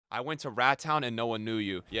I went to Rat Town and no one knew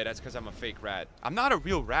you. Yeah, that's because I'm a fake rat. I'm not a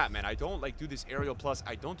real rat, man. I don't, like, do this aerial plus.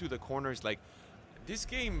 I don't do the corners. Like, this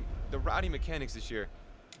game, the ratty mechanics this year,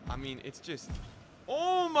 I mean, it's just...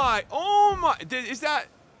 Oh, my. Oh, my. Is that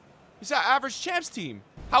average champs team?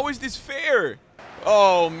 How is this fair?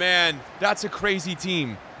 Oh, man. That's a crazy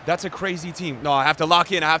team. That's a crazy team. No, I have to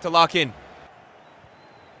lock in. I have to lock in.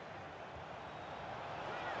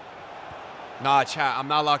 Nah, chat, I'm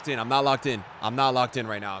not locked in. I'm not locked in. I'm not locked in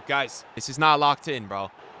right now. Guys, this is not locked in,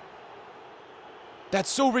 bro. That's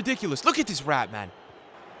so ridiculous. Look at this rat, man.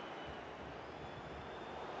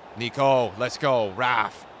 Nico, let's go.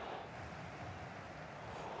 Raf.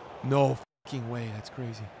 No fucking way. That's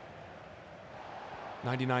crazy.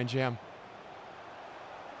 99 jam.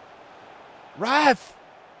 Raf!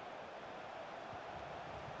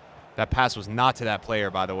 That pass was not to that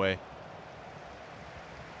player, by the way.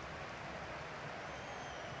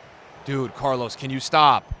 Dude, Carlos, can you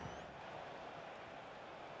stop?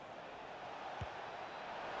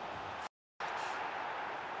 Damn,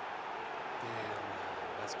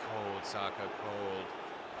 that's cold, Saka, cold.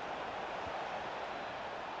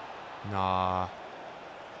 Nah.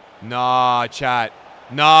 Nah, chat.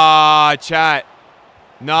 Nah, chat.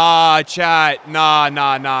 Nah, chat. Nah.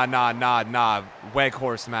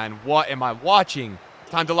 Weghorst, man. What am I watching? It's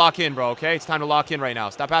time to lock in, bro, okay? It's time to lock in right now.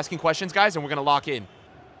 Stop asking questions, guys, and we're going to lock in.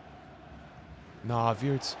 Nah,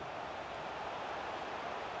 Wirtz.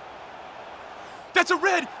 That's a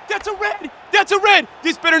red! That's a red! That's a red!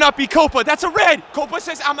 This better not be Copa. That's a red! Copa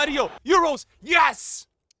says Amarillo. Euros. Yes!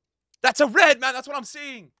 That's a red, man. That's what I'm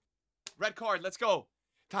seeing. Red card. Let's go.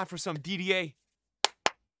 Time for some DDA.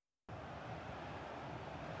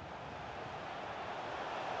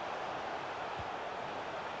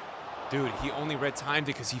 Dude, he only red timed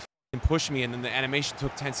it because he pushed me and then the animation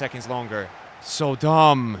took 10 seconds longer. So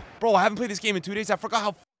dumb. Bro, I haven't played this game in 2 days. I forgot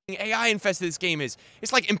how AI infested this game is.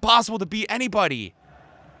 It's like impossible to beat anybody.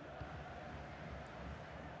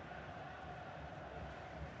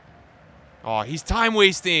 Oh, he's time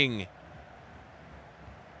wasting.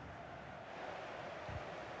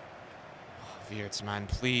 Oh, Wirtz, man,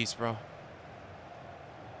 please, bro.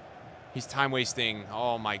 He's time wasting.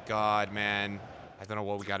 Oh my god, man. I don't know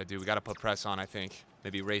what we gotta do. We gotta put press on, I think.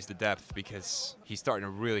 Maybe raise the depth because he's starting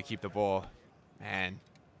to really keep the ball. Man.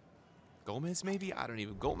 Gomez, maybe? I don't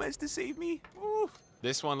even... Gomez to save me? Ooh.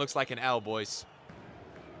 This one looks like an L, boys.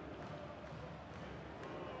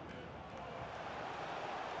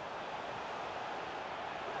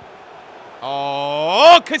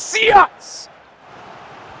 Oh, Casillas!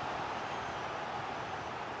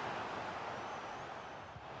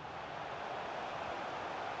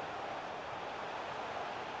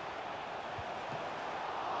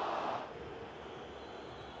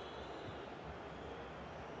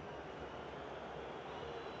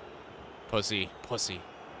 Pussy, pussy,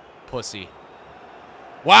 pussy.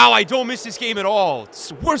 Wow, I don't miss this game at all. It's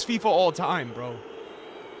the worst FIFA all time, bro.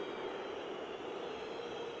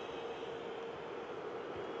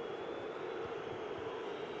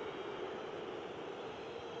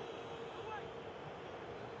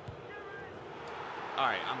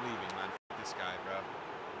 Alright, I'm leaving, man. F this guy, bro.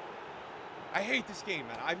 I hate this game,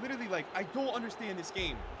 man. I literally, like, I don't understand this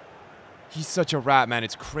game. He's such a rat, man.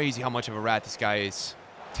 It's crazy how much of a rat this guy is.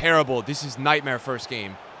 Terrible. This is nightmare first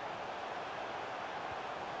game.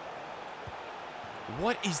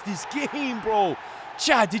 What is this game, bro?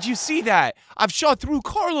 Chad, did you see that? I've shot through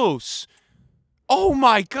Carlos. Oh,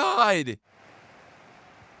 my God.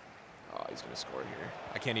 Oh, he's going to score here.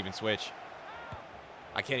 I can't even switch.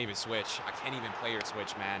 I can't even switch. I can't even player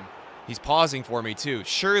switch, man. He's pausing for me, too.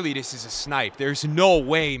 Surely this is a snipe. There's no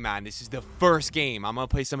way, man. This is the first game I'm going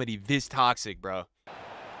to play somebody this toxic, bro.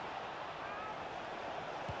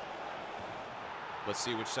 Let's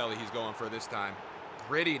see which celly he's going for this time.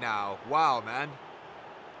 Gritty now. Wow, man.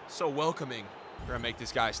 So welcoming. We're going to make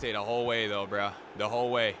this guy stay the whole way, though, bro. The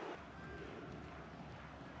whole way.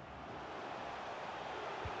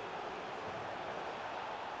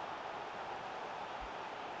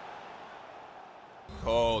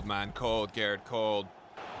 Cold, man. Cold, Garrett. Cold.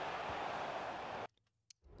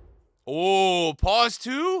 Oh, pause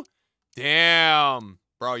too? Damn.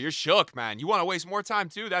 Bro, you're shook, man. You want to waste more time,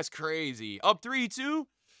 too? That's crazy. Up 3-2?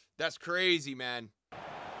 That's crazy, man.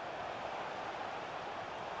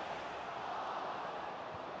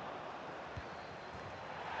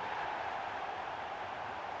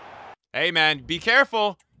 Hey, man, be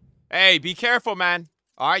careful. Hey, be careful, man.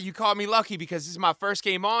 All right, you caught me lucky because this is my first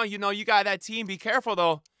game on. You know, you got that team. Be careful,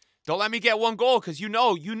 though. Don't let me get one goal because you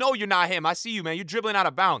know you're not him. I see you, man. You're dribbling out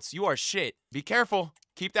of bounds. You are shit. Be careful.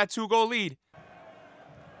 Keep that 2-goal lead.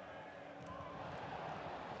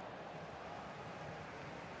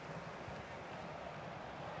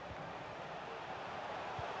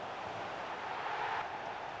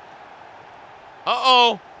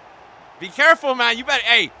 Uh-oh. Be careful, man. You better...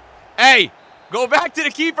 Hey, go back to the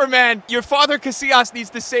keeper, man. Your father, Casillas, needs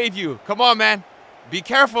to save you. Come on, man. Be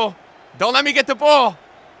careful. Don't let me get the ball.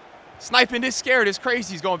 Sniping this scared is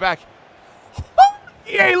crazy. He's going back.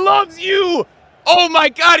 EA loves you. Oh, my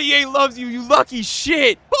God. EA loves you. You lucky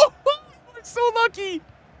shit. You're so lucky.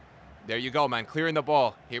 There you go, man. Clearing the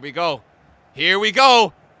ball. Here we go. Here we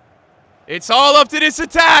go. It's all up to this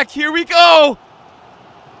attack. Here we go.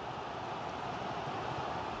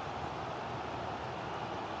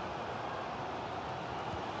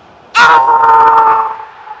 Ah!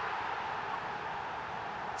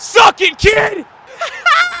 Suck it, kid.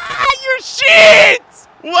 You're shit.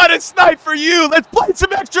 What a snipe for you. Let's play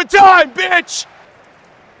some extra time, bitch.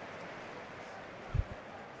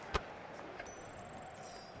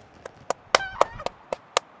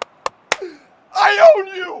 I own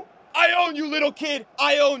you! I own you, little kid!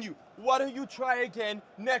 I own you! Why don't you try again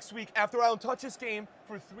next week after I don't touch this game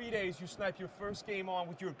for 3 days? You snipe your first game on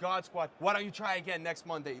with your God Squad. Why don't you try again next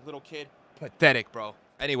Monday, little kid? Pathetic, bro.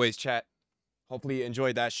 Anyways, chat. Hopefully you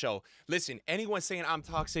enjoyed that show. Listen, anyone saying I'm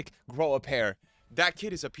toxic, grow a pair. That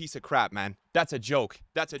kid is a piece of crap, man. That's a joke.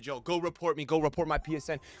 That's a joke. Go report me. Go report my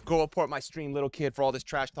PSN. Go report my stream, little kid, for all this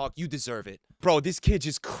trash talk. You deserve it. Bro, this kid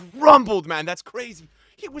just crumbled, man. That's crazy.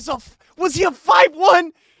 He was he a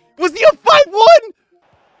 5'1"? Was he a 5'1"?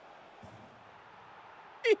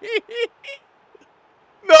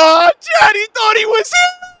 Nah, Chad, he thought he was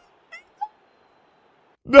him.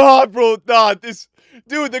 Nah, bro, nah.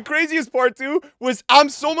 Dude, the craziest part, too, was I'm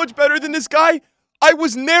so much better than this guy. I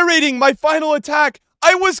was narrating my final attack.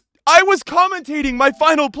 I was commentating my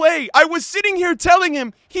final play. I was sitting here telling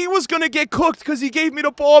him he was gonna get cooked because he gave me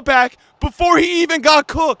the ball back before he even got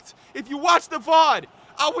cooked. If you watch the VOD,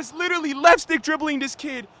 I was literally left stick dribbling this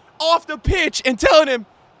kid off the pitch and telling him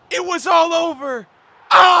it was all over.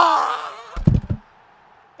 Ah!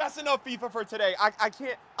 That's enough FIFA for today. I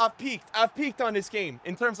can't. I've peaked on this game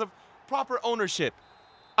in terms of proper ownership.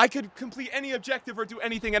 I could complete any objective or do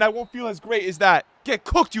anything and I won't feel as great as that. Get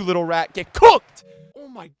cooked, you little rat. Get cooked! Oh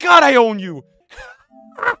my God, I own you!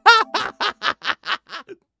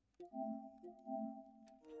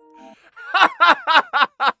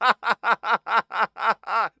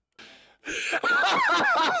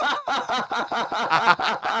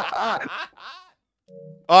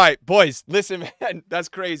 Alright, boys, listen, man. That's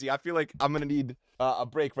crazy. I feel like I'm gonna need a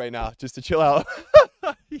break right now just to chill out.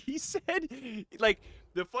 He said, like...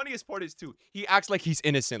 The funniest part is, too, he acts like he's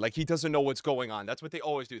innocent, like he doesn't know what's going on. That's what they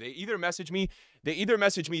always do. They either message me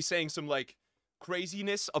saying some, like,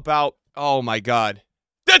 craziness about, oh, my God.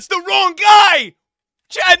 That's the wrong guy!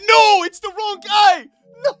 Chad, no! It's the wrong guy!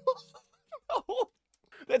 No! No!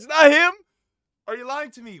 That's not him? Are you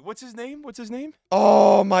lying to me? What's his name? What's his name?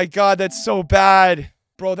 Oh, my God, that's so bad.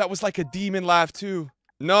 Bro, that was like a demon laugh, too.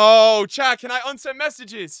 No! Chad, can I unsend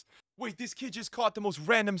messages? Wait, this kid just caught the most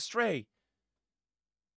random stray.